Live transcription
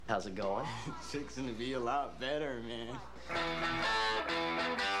How's it going? It's fixing to be a lot better, man.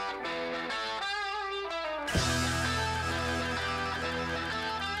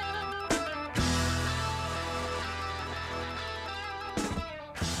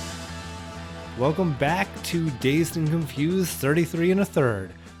 Welcome back to Dazed and Confused 33 and a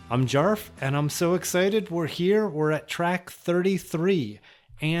Third. I'm Jarf, and I'm so excited we're here. We're at track 33,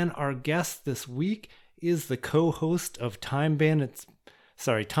 and our guest this week is the co-host of Time Bandits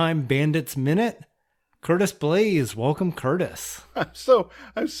Minute, Curtis Blaze. Welcome, Curtis. I'm so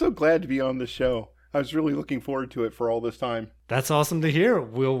glad to be on the show. I was really looking forward to it for all this time. That's awesome to hear.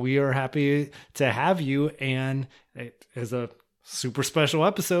 We are happy to have you, and it is a super special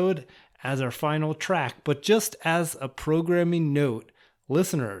episode as our final track. But just as a programming note,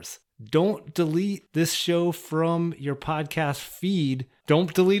 listeners, don't delete this show from your podcast feed.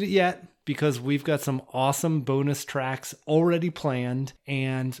 Don't delete it yet, because we've got some awesome bonus tracks already planned,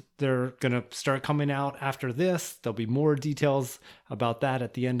 and they're going to start coming out after this. There'll be more details about that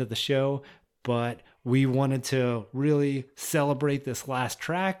at the end of the show, but we wanted to really celebrate this last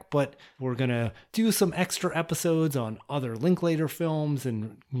track, but we're going to do some extra episodes on other Linklater films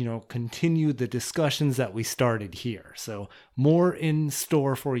and, continue the discussions that we started here. So more in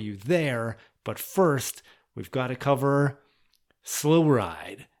store for you there, but first we've got to cover Slow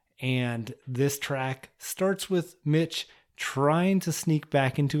Ride. And this track starts with Mitch trying to sneak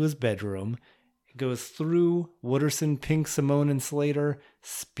back into his bedroom. It goes through Wooderson, Pink, Simone, and Slater,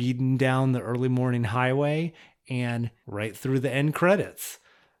 speeding down the early morning highway, and right through the end credits.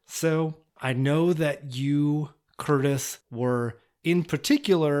 So I know that you, Curtis, were in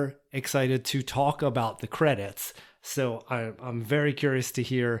particular excited to talk about the credits. So I'm very curious to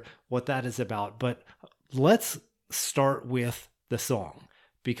hear what that is about. But let's start with the song,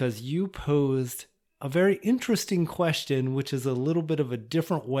 because you posed a very interesting question, which is a little bit of a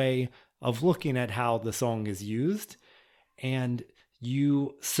different way of looking at how the song is used. And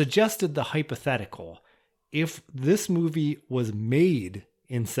you suggested the hypothetical: if this movie was made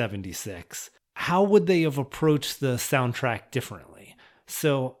in 76, how would they have approached the soundtrack differently?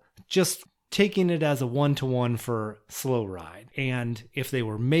 So just taking it as a one-to-one for Slow Ride, and if they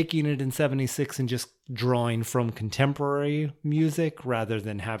were making it in 76 and just drawing from contemporary music rather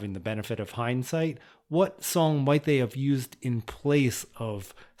than having the benefit of hindsight, what song might they have used in place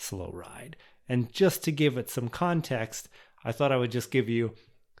of Slow Ride? And just to give it some context, I thought I would just give you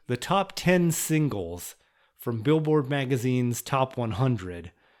the top 10 singles from Billboard Magazine's Top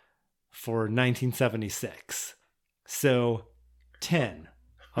 100 for 1976. So 10.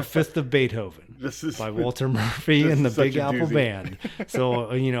 A Fifth of Beethoven by Walter Murphy and the Big Apple Band.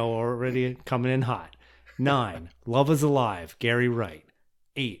 So, already coming in hot. 9, Love is Alive, Gary Wright.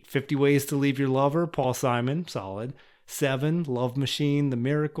 8, 50 Ways to Leave Your Lover, Paul Simon, solid. 7, Love Machine, The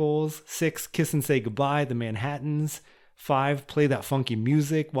Miracles. 6, Kiss and Say Goodbye, The Manhattans. 5, Play That Funky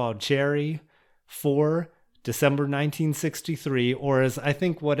Music, Wild Cherry. 4, December 1963, or as I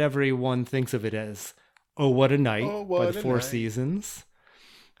think what everyone thinks of it as, Oh What a Night by the Four Seasons.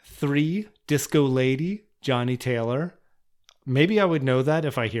 3, Disco Lady, Johnny Taylor. Maybe I would know that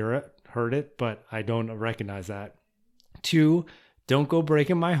if I heard it, but I don't recognize that. 2, Don't Go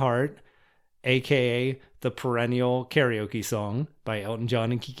Breaking My Heart, aka the perennial karaoke song by Elton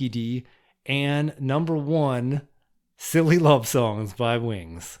John and Kiki D. And number 1, Silly Love Songs by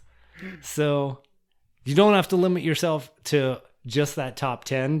Wings. So you don't have to limit yourself to just that top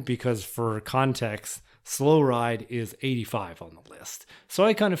 10, because for context, Slow Ride is 85 on the list. So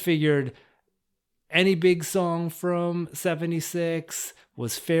I kind of figured any big song from 76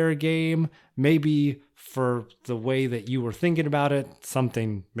 was fair game. Maybe for the way that you were thinking about it,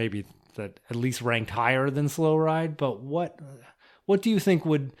 something maybe that at least ranked higher than Slow Ride. But what do you think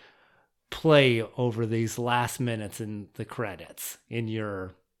would play over these last minutes in the credits in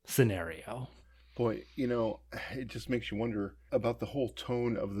your scenario? Boy, it just makes you wonder about the whole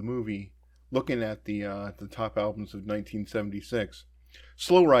tone of the movie. Looking at the top albums of 1976,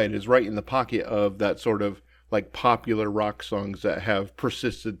 Slow Ride is right in the pocket of that sort of like popular rock songs that have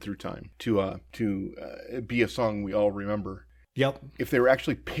persisted through time to be a song we all remember. Yep. If they were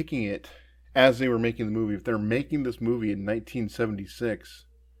actually picking it as they were making the movie, if they're making this movie in 1976,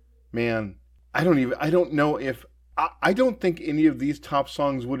 man, I don't think any of these top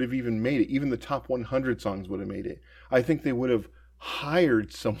songs would have even made it. Even the top 100 songs would have made it. I think they would have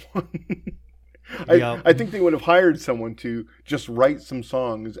hired someone. I think they would have hired someone to just write some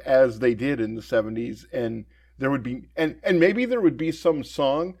songs as they did in the 70s, and there would be and maybe there would be some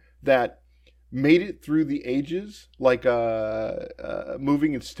song that made it through the ages, like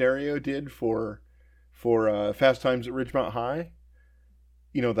Moving in Stereo did for Fast Times at Ridgemont High.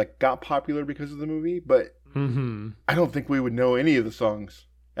 that got popular because of the movie, but I don't think we would know any of the songs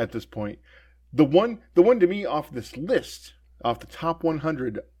at this point. The one to me off this list, off the top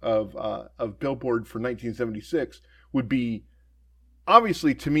 100 of Billboard for 1976, would be,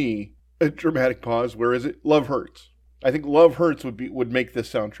 obviously to me, a dramatic pause. Where is it? Love Hurts. I think Love Hurts would make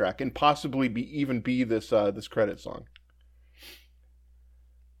this soundtrack and possibly be this credit song.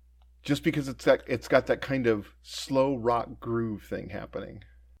 Just because it's got that kind of slow rock groove thing happening.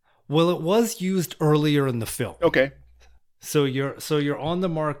 Well, it was used earlier in the film. Okay. So you're on the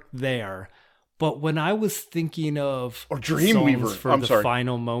mark there. But when I was thinking of Dreamweaver for the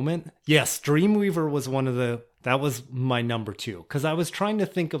final moment, yes, Dreamweaver was that was my number 2, because I was trying to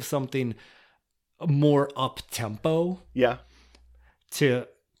think of something more up tempo. Yeah. To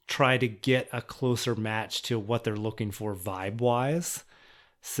try to get a closer match to what they're looking for vibe wise.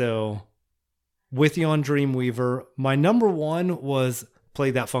 So with you on Dreamweaver, my number 1 was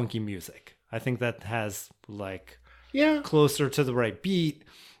Play That Funky Music. I think that has closer to the right beat.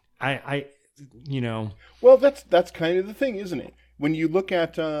 Well, that's kind of the thing, isn't it? When you look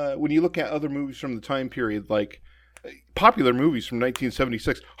at other movies from the time period, like popular movies from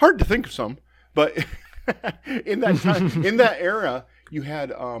 1976, hard to think of some, but in that time, in that era, you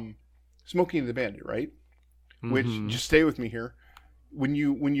had Smokey and the Bandit, right? Which, just stay with me here. When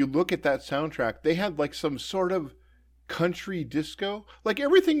you look at that soundtrack, they had like some sort of country disco. Like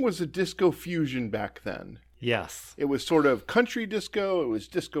everything was a disco fusion back then. Yes. It was sort of country disco. It was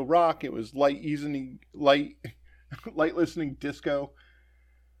disco rock. It was light listening disco.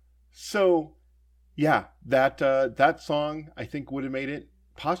 So, yeah, that song I think would have made it.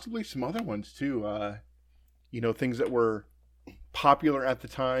 Possibly some other ones too. Things that were popular at the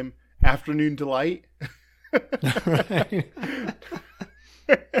time. Afternoon Delight. Right.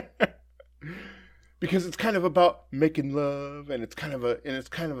 Because it's kind of about making love, and it's kind of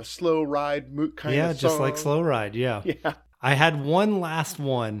a slow ride kind of song. Yeah, just like Slow Ride. Yeah. Yeah. I had one last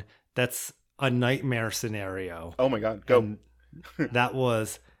one that's a nightmare scenario. Oh my God, go! That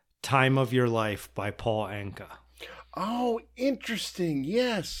was "Time of Your Life" by Paul Anka. Oh, interesting.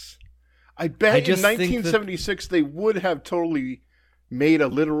 Yes, I bet in 1976 they would have totally made a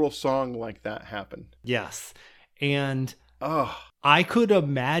literal song like that happen. Yes, and I could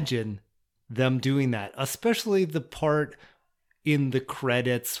imagine them doing that, especially the part in the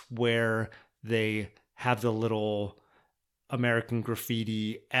credits where they have the little American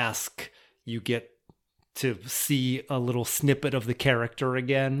Graffiti-esque, you get to see a little snippet of the character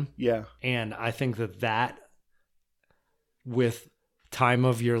again. Yeah. And I think that with Time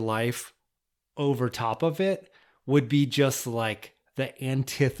of Your Life over top of it would be just like the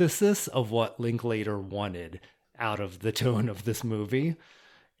antithesis of what Linklater wanted out of the tone of this movie.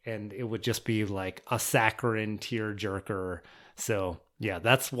 And it would just be like a saccharine tearjerker. So, yeah,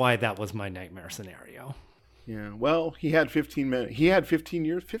 that's why that was my nightmare scenario. Yeah, well, he had 15 minutes. He had 15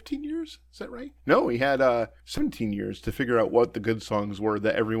 years. 15 years? Is that right? No, he had 17 years to figure out what the good songs were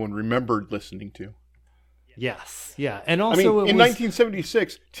that everyone remembered listening to. Yes, yeah. And also, in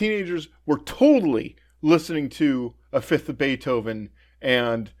 1976, teenagers were totally listening to A Fifth of Beethoven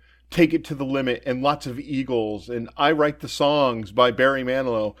and Take It to the Limit and lots of Eagles and I Write the Songs by Barry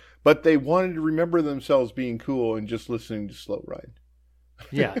Manilow, but they wanted to remember themselves being cool and just listening to Slow Ride.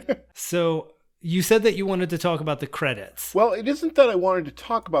 Yeah. So you said that you wanted to talk about the credits. Well, it isn't that I wanted to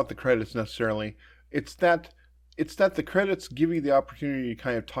talk about the credits necessarily. It's that the credits give you the opportunity to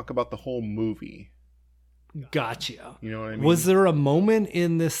kind of talk about the whole movie. Gotcha. You know what I mean? Was there a moment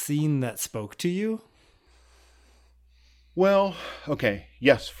in this scene that spoke to you? Well, okay.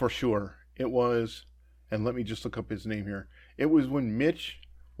 Yes, for sure. It was, and let me just look up his name here. It was when Mitch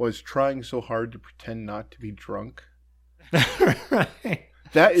was trying so hard to pretend not to be drunk. Right.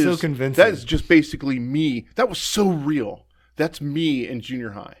 That is so convincing. That is just basically me. That was so real. That's me in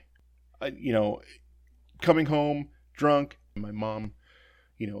junior high. Coming home drunk. My mom,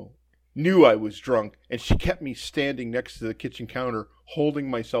 knew I was drunk, and she kept me standing next to the kitchen counter, holding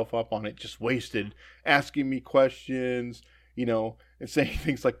myself up on it, just wasted, asking me questions, and saying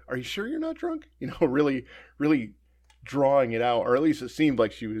things like, "Are you sure you're not drunk?" Really, really drawing it out, or at least it seemed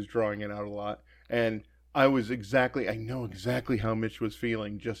like she was drawing it out a lot. And I know exactly how Mitch was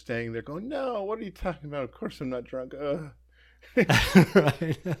feeling, just standing there going, "No, what are you talking about? Of course I'm not drunk."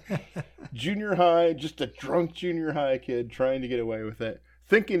 Right. Junior high, just a drunk junior high kid trying to get away with it,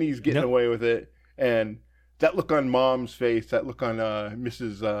 thinking he's getting away with it. And that look on mom's face, that look on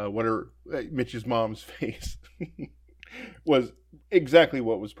Mitch's mom's face was exactly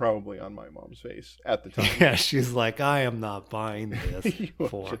what was probably on my mom's face at the time. Yeah, she's like, I am not buying this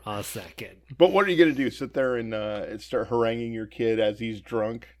for a second. But what are you going to do? Sit there and start haranguing your kid as he's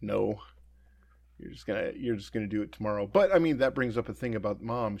drunk? No. You're just gonna do it tomorrow. But I mean, that brings up a thing about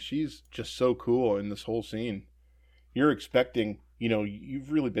Mom. She's just so cool in this whole scene. You're expecting,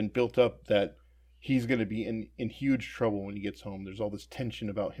 you've really been built up that he's gonna be in huge trouble when he gets home. There's all this tension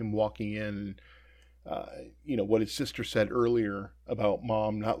about him walking in, and what his sister said earlier about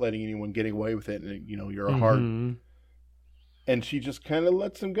Mom not letting anyone get away with it. And you're a hard, and she just kind of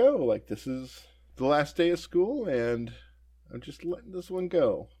lets him go. Like, this is the last day of school, and I'm just letting this one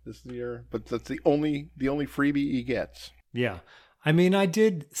go. This is but that's the only freebie he gets. Yeah. I mean,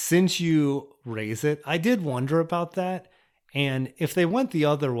 since you raise it, I did wonder about that. And if they went the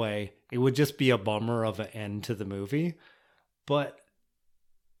other way, it would just be a bummer of an end to the movie. But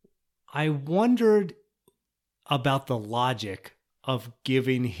I wondered about the logic of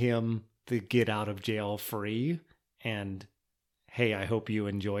giving him the get out of jail free and, hey, I hope you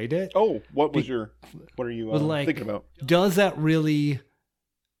enjoyed it. Oh, what are you thinking about? Does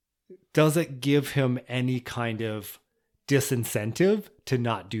it give him any kind of disincentive to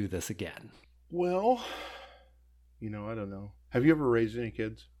not do this again? Well, I don't know. Have you ever raised any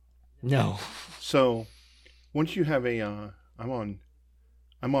kids? No. So, once you have I'm on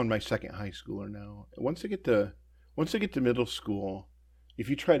my second high schooler now. Once they get to middle school, if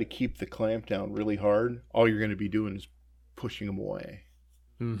you try to keep the clamp down really hard, all you're going to be doing is pushing them away.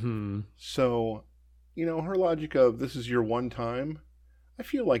 Mm-hmm. So, her logic of this is your one time, I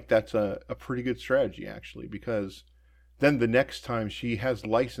feel like that's a pretty good strategy, actually, because then the next time she has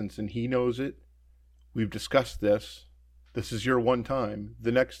license and he knows it, we've discussed this is your one time.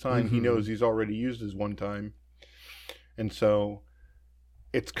 The next time he knows he's already used his one time. And so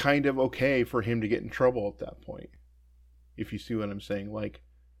it's kind of okay for him to get in trouble at that point. If you see what I'm saying, like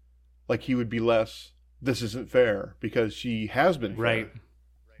he would be less, this isn't fair, because she has been fair.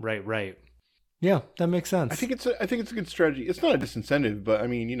 Right. Yeah, that makes sense. I think it's a good strategy. It's not a disincentive, but I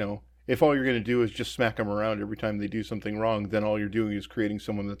mean, if all you're going to do is just smack them around every time they do something wrong, then all you're doing is creating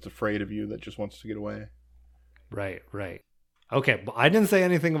someone that's afraid of you, that just wants to get away. Right. Okay, but I didn't say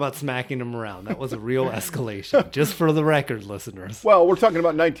anything about smacking them around. That was a real escalation, just for the record, listeners. Well, we're talking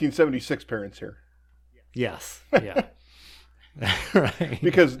about 1976 parents here. Yes. Yeah. Right.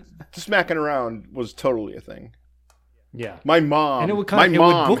 Because smacking around was totally a thing. Yeah. My mom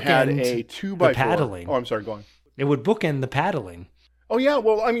had a 2x4. Paddling. Oh, I'm sorry, go on. It would bookend the paddling. Oh, yeah.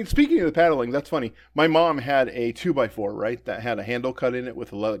 Well, I mean, speaking of the paddling, that's funny. My mom had a 2x4, right? That had a handle cut in it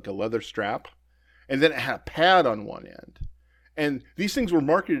with a leather strap. And then it had a pad on one end. And these things were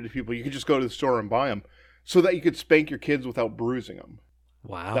marketed to people. You could just go to the store and buy them so that you could spank your kids without bruising them.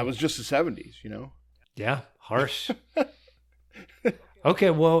 Wow. That was just the 70s, Yeah, harsh.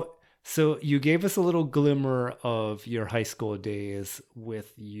 Okay, well, so you gave us a little glimmer of your high school days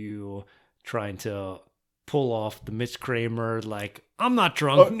with you trying to pull off the Mitch Kramer, like, I'm not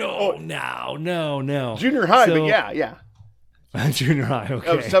drunk. No. Junior high, but yeah. Junior high, okay.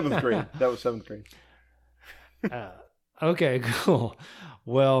 That was seventh grade. Okay, cool.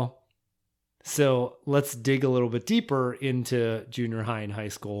 Well, so let's dig a little bit deeper into junior high and high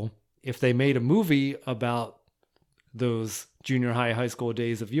school. If they made a movie about those junior high school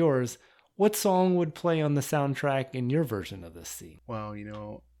days of yours, what song would play on the soundtrack in your version of this scene? Wow,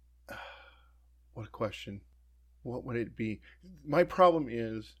 what a question. What would it be? My problem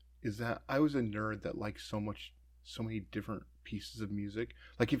is that I was a nerd that liked so many different pieces of music.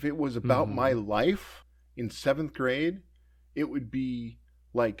 Like, if it was about my life in 7th grade, it would be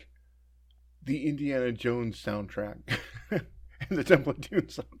like the Indiana Jones soundtrack and the Temple of Doom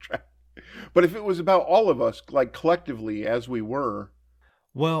soundtrack. But if it was about all of us, like collectively as we were.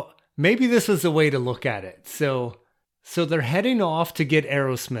 Well, maybe this is a way to look at it. So they're heading off to get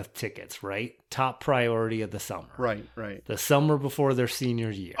Aerosmith tickets, right? Top priority of the summer. Right. The summer before their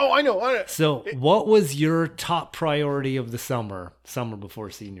senior year. Oh, I know. So what was your top priority of the summer before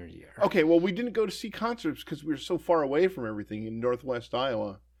senior year? Okay, well, we didn't go to see concerts because we were so far away from everything in Northwest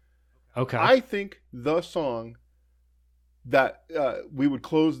Iowa. Okay. I think the song that we would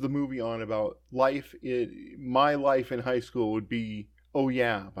close the movie on about my life in high school would be Oh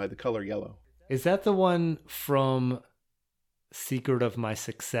Yeah by The Color Yellow. Is that the one from Secret of My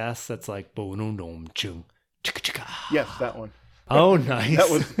Success that's like boom chung chicka chicka? Yes, that one. Oh, nice.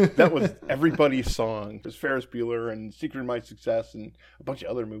 that was everybody's song. It was Ferris Bueller and Secret of My Success and a bunch of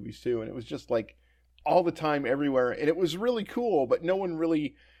other movies too. And it was just like all the time, everywhere. And it was really cool, but no one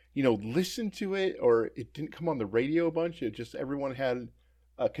really, listened to it, or it didn't come on the radio a bunch. It just, everyone had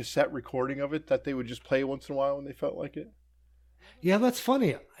a cassette recording of it that they would just play once in a while when they felt like it. Yeah, that's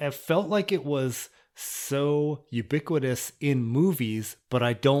funny. I felt like it was so ubiquitous in movies, but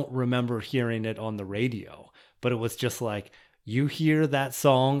I don't remember hearing it on the radio. But it was just like you hear that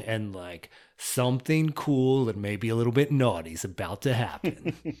song and like something cool and maybe a little bit naughty is about to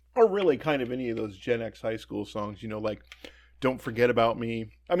happen. Or really kind of any of those Gen X high school songs, like Don't Forget About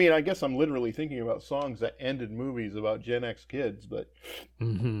Me. I mean, I guess I'm literally thinking about songs that ended movies about Gen X kids, but,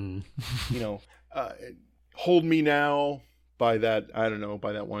 Hold Me Now by that, I don't know,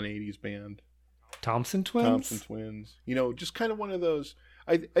 by that one 80s band. Thompson Twins? Just kind of one of those,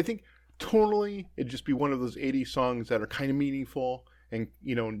 I think tonally it'd just be one of those 80s songs that are kind of meaningful and,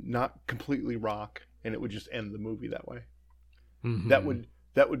 not completely rock, and it would just end the movie that way. Mm-hmm.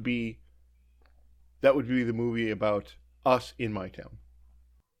 That would be the movie about us in my town.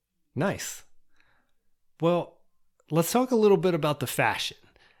 Nice. Well, let's talk a little bit about the fashion.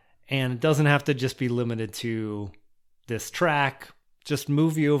 And it doesn't have to just be limited to this track, just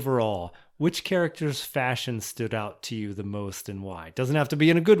movie overall. Which character's fashion stood out to you the most and why? It doesn't have to be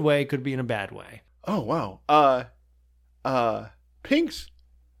in a good way, it could be in a bad way. Oh, wow. Pink's,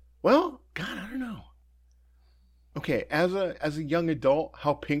 well, God, I don't know. Okay, as a young adult,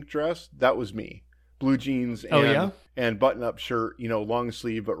 how Pink dressed, that was me. Blue jeans and button-up shirt, long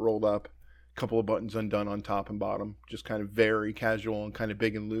sleeve but rolled up. Couple of buttons undone on top and bottom. Just kind of very casual and kind of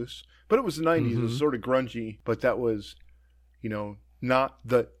big and loose. But it was the 90s. It was sort of grungy, but that was, not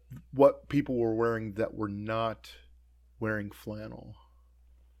what people were wearing that were not wearing flannel.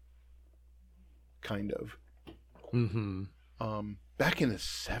 Kind of. Mm-hmm. Back in the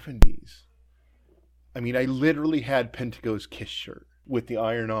 70s, I mean, I literally had Pentago's Kiss shirt with the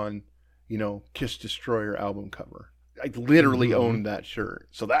iron-on, Kiss Destroyer album cover. I literally owned that shirt.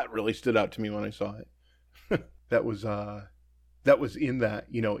 So that really stood out to me when I saw it. That was in that,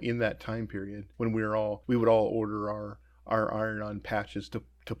 in that time period when we would all order our iron-on patches to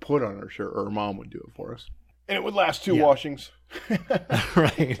put on our shirt, or Mom would do it for us. And it would last 2 washings.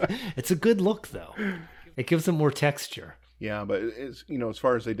 Right. It's a good look, though. It gives them more texture. Yeah, but it's, as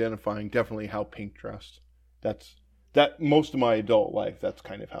far as identifying, definitely how Pink dressed. That most of my adult life, that's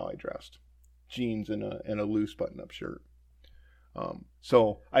kind of how I dressed. Jeans and a loose button-up shirt.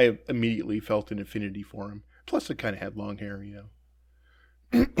 So I immediately felt an affinity for him. Plus, I kind of had long hair,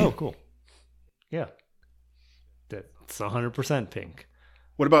 Oh, cool. Yeah. That's 100% Pink.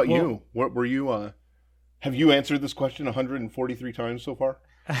 What about you? What were you... have you answered this question 143 times so far?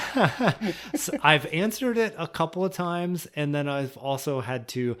 So I've answered it a couple of times, and then I've also had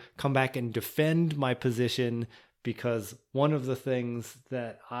to come back and defend my position because one of the things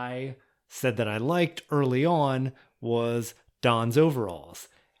that I said that I liked early on was Don's overalls.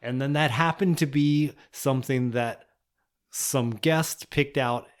 And then that happened to be something that some guests picked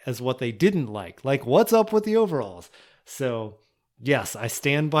out as what they didn't like. Like, what's up with the overalls? So, yes, I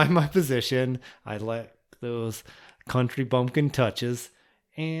stand by my position. I like those country bumpkin touches.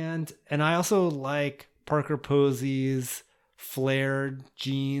 And I also like Parker Posey's flared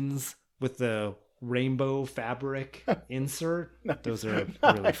jeans with the rainbow fabric insert. Nice. Those are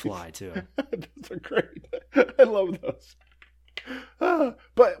really fly too. Those are great. I love those.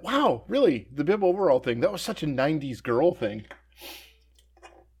 But wow, really, the bib overall thing, that was such a 90s girl thing.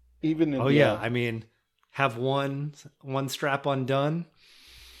 Even in I mean, have one strap undone.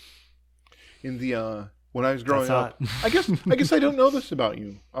 In the when I was growing up. I guess I don't know this about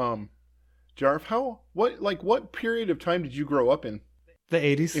you. Jarv, what period of time did you grow up in? The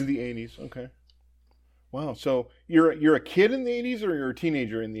 80s. In the 80s, okay. Wow, so you're a kid in the 80s or you're a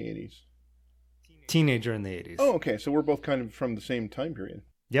teenager in the 80s? Teenager in the 80s. Oh, okay, so we're both kind of from the same time period.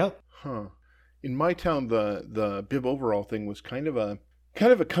 Yep. Huh. In my town, the bib overall thing was kind of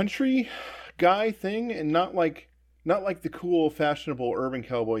a country guy thing, and not like the cool, fashionable urban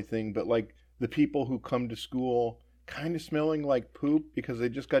cowboy thing, but like the people who come to school kind of smelling like poop because they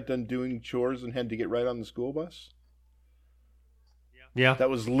just got done doing chores and had to get right on the school bus. Yeah. That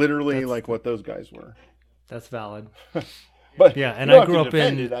was literally like what those guys were. That's valid. But yeah, and I grew up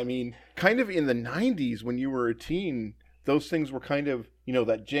in... I mean, kind of in the 90s when you were a teen, those things were kind of,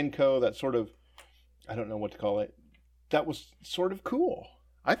 that Genco, that sort of, I don't know what to call it. That was sort of cool,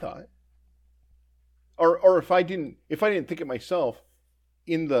 I thought. Or if I didn't think it myself,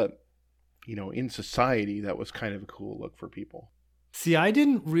 in society, that was kind of a cool look for people. See, I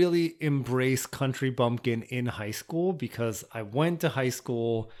didn't really embrace country bumpkin in high school because I went to high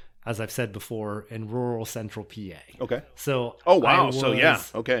school, as I've said before, in rural central PA. Okay. So, oh wow,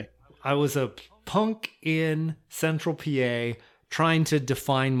 okay. I was a punk in central PA trying to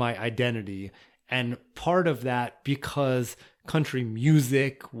define my identity, and part of that because country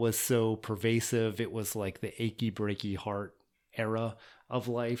music was so pervasive, it was like the achy breaky heart era of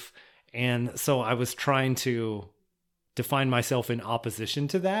life. And so I was trying to define myself in opposition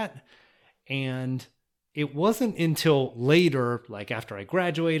to that. And it wasn't until later, like after I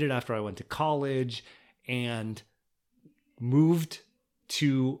graduated, after I went to college and moved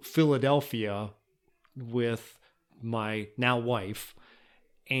to Philadelphia with my now wife,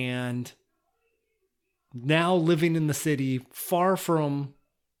 and now living in the city, far from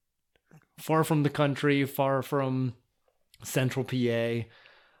the country, far from central PA,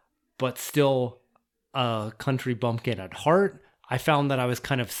 but still a country bumpkin at heart, I found that I was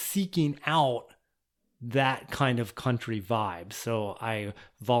kind of seeking out that kind of country vibe. So I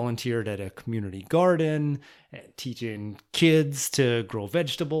volunteered at a community garden, teaching kids to grow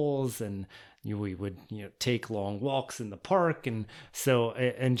vegetables, and we would take long walks in the park. And so,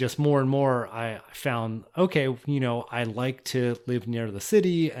 and just more and more, I found, okay, I like to live near the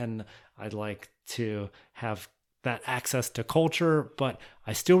city, and I'd like to have that access to culture, but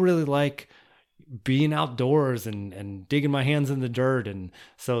I still really like being outdoors and digging my hands in the dirt. And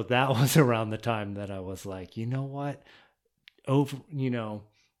so that was around the time that I was like, you know what?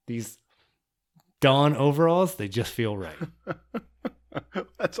 These Dawn overalls, they just feel right.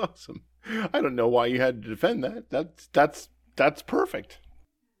 That's awesome. I don't know why you had to defend that. That's perfect.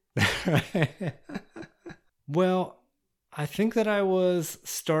 Well, I think that I was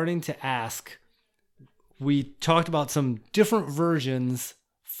starting to ask, we talked about some different versions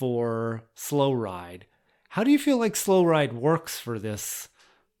for Slow Ride. How do you feel like Slow Ride works for this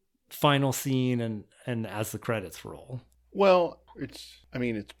final scene and as the credits roll? Well, it's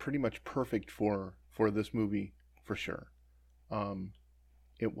pretty much perfect for this movie for sure.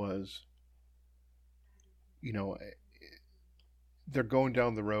 It was, they're going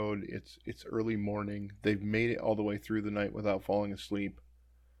down the road. It's early morning. They've made it all the way through the night without falling asleep.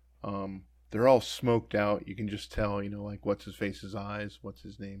 They're all smoked out. You can just tell, like what's his face's eyes. What's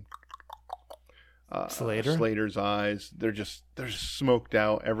his name? Slater's eyes. They're just smoked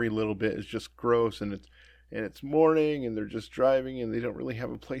out. Every little bit is just gross, and it's morning, and they're just driving, and they don't really have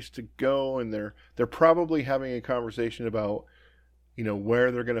a place to go, and they're probably having a conversation about,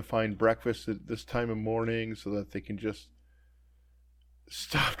 where they're going to find breakfast at this time of morning so that they can just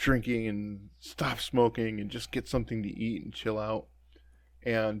stop drinking and stop smoking and just get something to eat and chill out.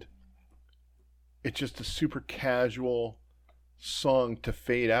 And it's just a super casual song to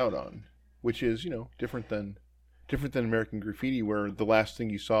fade out on, which is, different than American Graffiti, where the last thing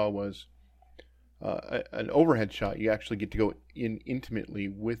you saw was an overhead shot. You actually get to go in intimately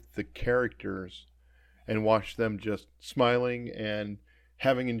with the characters and watch them just smiling and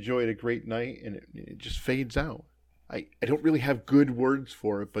having enjoyed a great night, and it just fades out. I don't really have good words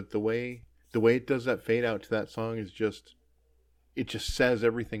for it, but the way it does that fade out to that song is just, it just says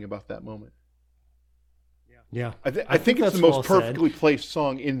everything about that moment. Yeah. I think it's the most perfectly placed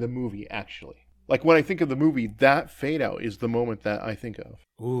song in the movie, actually. Like when I think of the movie, that fade out is the moment that I think of.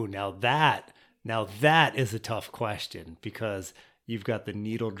 Ooh, now that is a tough question, because you've got the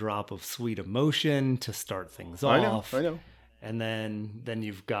needle drop of Sweet Emotion to start things off. I know. And then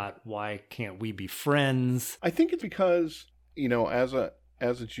you've got Why Can't We Be Friends? I think it's because, as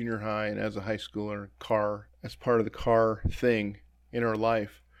a junior high and as a high schooler, as part of the car thing in our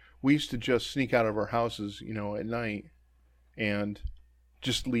life, we used to just sneak out of our houses, at night and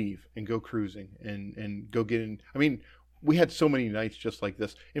just leave and go cruising and go get in. I mean, we had so many nights just like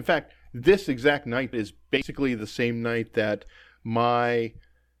this. In fact, this exact night is basically the same night that my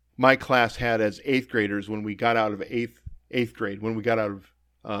class had as eighth graders when we got out of eighth grade. When we got out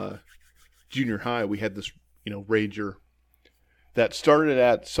of junior high, we had this, rager that started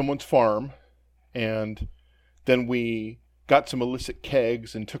at someone's farm, and then we got some illicit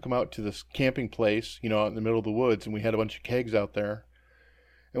kegs and took them out to this camping place, out in the middle of the woods, and we had a bunch of kegs out there,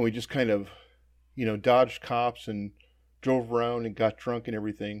 and we just kind of, dodged cops and drove around and got drunk and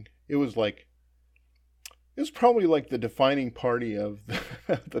everything. It was probably like the defining party of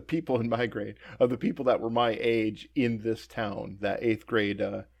the people in my grade, of the people that were my age in this town, that eighth grade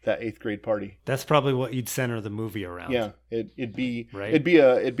party. That's probably what you'd center the movie around. Yeah, it'd be right. It'd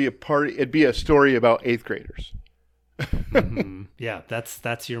be a party. It'd be a story about eighth graders. Mm-hmm. Yeah,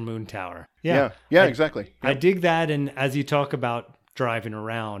 that's your Moon Tower. Yeah, exactly. Yep. I dig that. And as you talk about driving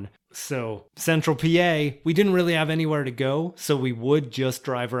around, so Central PA, we didn't really have anywhere to go, so we would just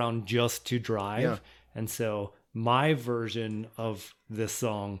drive around just to drive. Yeah. And so my version of this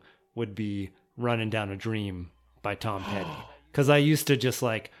song would be Running Down a Dream by Tom Petty. Because I used to just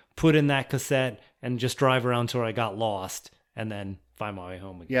put in that cassette and just drive around till I got lost and then find my way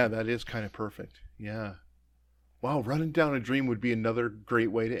home again. Yeah, that is kind of perfect. Yeah. Wow, Running Down a Dream would be another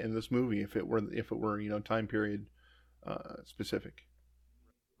great way to end this movie if it were time period specific.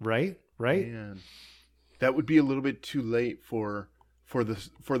 Right. Man, that would be a little bit too late for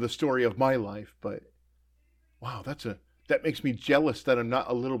the story of my life, but wow, that makes me jealous that I'm not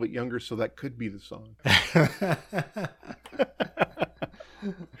a little bit younger, so that could be the song.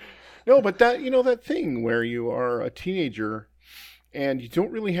 No, but that thing where you are a teenager and you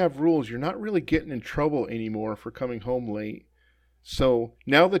don't really have rules, you're not really getting in trouble anymore for coming home late. So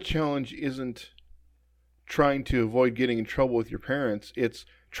now the challenge isn't trying to avoid getting in trouble with your parents, it's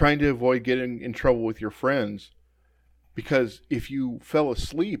trying to avoid getting in trouble with your friends. Because if you fell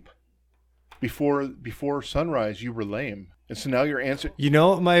asleep before sunrise, you were lame. And so now your answer... You know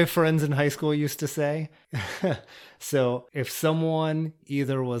what my friends in high school used to say? So if someone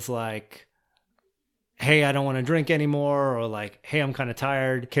either was like, hey, I don't want to drink anymore, or like, hey, I'm kind of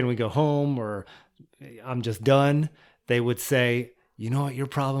tired, can we go home, or I'm just done, they would say, you know what your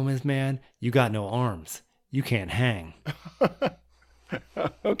problem is, man? You got no arms. You can't hang.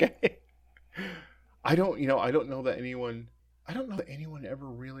 Okay. I don't know that anyone ever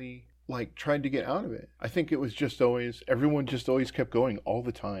really like tried to get out of it. I think it was just everyone just always kept going all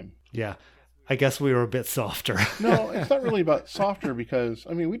the time. Yeah. I guess we were a bit softer. No, it's not really about softer because,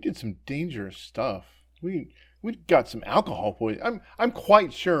 I mean, we did some dangerous stuff. We got some alcohol poisoning. I'm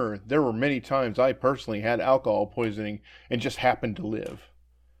quite sure there were many times I personally had alcohol poisoning and just happened to live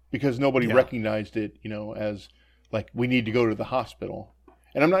because nobody recognized it, as like we need to go to the hospital.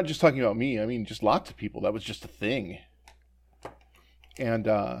 And I'm not just talking about me. I mean, just lots of people. That was just a thing. And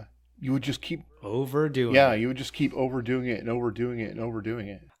you would just keep overdoing it. You would just keep overdoing it and overdoing it and overdoing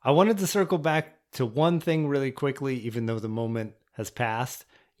it. I wanted to circle back to one thing really quickly, even though the moment has passed.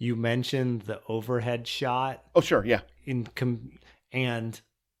 You mentioned the overhead shot. Oh, sure. Yeah. And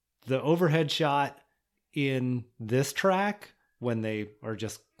the overhead shot in this track, when they are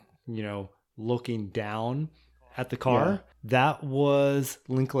just, looking down at the car, that was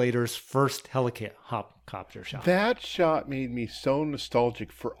Linklater's first helicopter shot. That shot made me so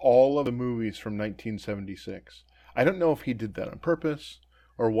nostalgic for all of the movies from 1976. I don't know if he did that on purpose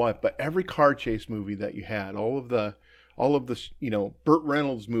or what, but every car chase movie that you had, all of the Burt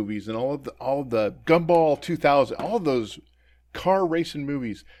Reynolds movies and all of the Gumball 2000, all of those car racing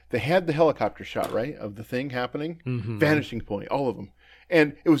movies, they had the helicopter shot, right, of the thing happening, Vanishing Point, all of them.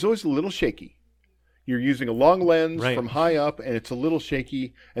 And it was always a little shaky. You're using a long lens from high up, and it's a little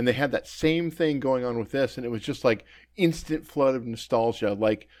shaky. And they had that same thing going on with this, and it was just like instant flood of nostalgia.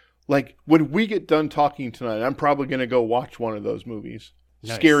 Like when we get done talking tonight, I'm probably going to go watch one of those movies.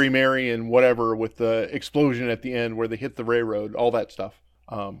 Nice. Scary Mary and whatever with the explosion at the end where they hit the railroad, all that stuff.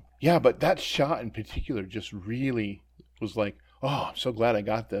 But that shot in particular just really was like, oh, I'm so glad I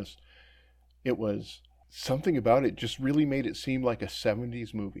got this. It was something about it just really made it seem like a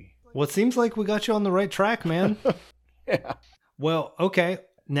 70s movie. Well, it seems like we got you on the right track, man. Yeah. Well, okay.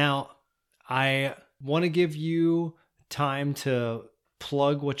 Now, I want to give you time to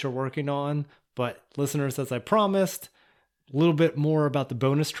plug what you're working on, but listeners, as I promised, a little bit more about the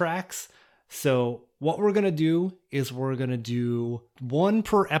bonus tracks. So what we're going to do is we're going to do one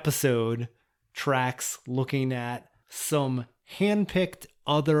per episode tracks looking at some handpicked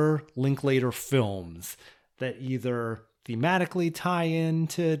other Linklater films that either thematically tie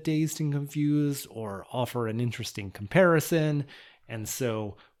into Dazed and Confused or offer an interesting comparison. And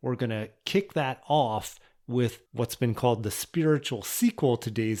so we're going to kick that off with what's been called the spiritual sequel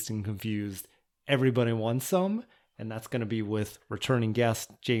to Dazed and Confused, Everybody Wants Some. And that's going to be with returning guest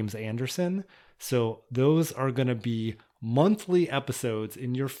James Anderson. So those are going to be monthly episodes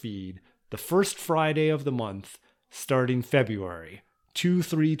in your feed, the first Friday of the month, starting February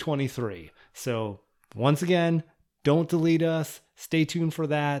 2/3/23. So once again, don't delete us. Stay tuned for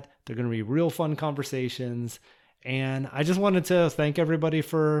that. They're going to be real fun conversations. And I just wanted to thank everybody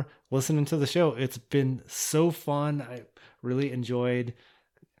for listening to the show. It's been so fun. I really enjoyed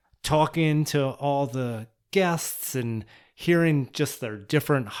talking to all the guests and hearing just their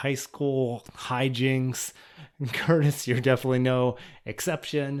different high school hijinks. Curtis, you're definitely no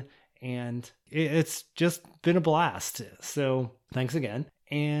exception. And it's just been a blast. So thanks again.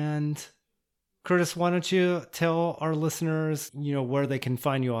 And Curtis, why don't you tell our listeners, where they can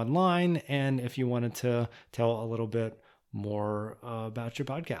find you online, and if you wanted to tell a little bit more about your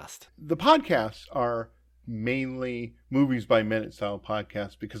podcast. The podcasts are mainly Movies by Minute style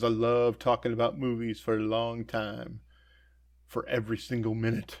podcasts because I love talking about movies for a long time, for every single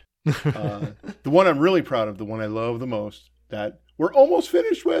minute. The one I'm really proud of, the one I love the most, that we're almost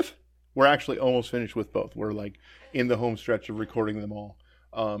finished with. We're actually almost finished with both. We're like in the home stretch of recording them all.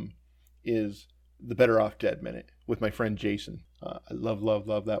 Is the Better Off Dead Minute, with my friend Jason. I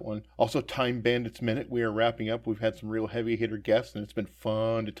love that one. Also, Time Bandits Minute. We are wrapping up. We've had some real heavy hitter guests, and it's been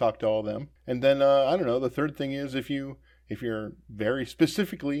fun to talk to all of them. And then, I don't know, the third thing is if you're very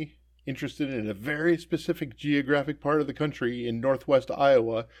specifically interested in a very specific geographic part of the country in northwest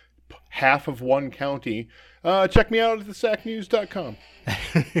Iowa, half of one county, check me out at thesacnews.com.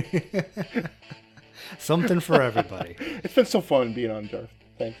 Something for everybody. It's been so fun being on, Darth.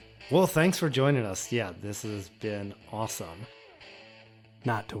 Thanks. Well, thanks for joining us. Yeah, this has been awesome.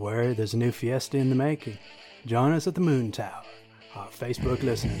 Not to worry, there's a new fiesta in the making. Join us at the Moon Tower, our Facebook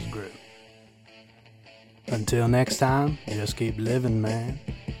listeners group. Until next time, just keep living, man.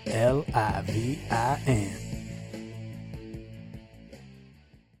 LIVIN.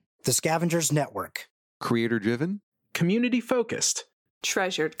 The Scavengers Network. Creator-driven. Community-focused.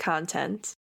 Treasured content.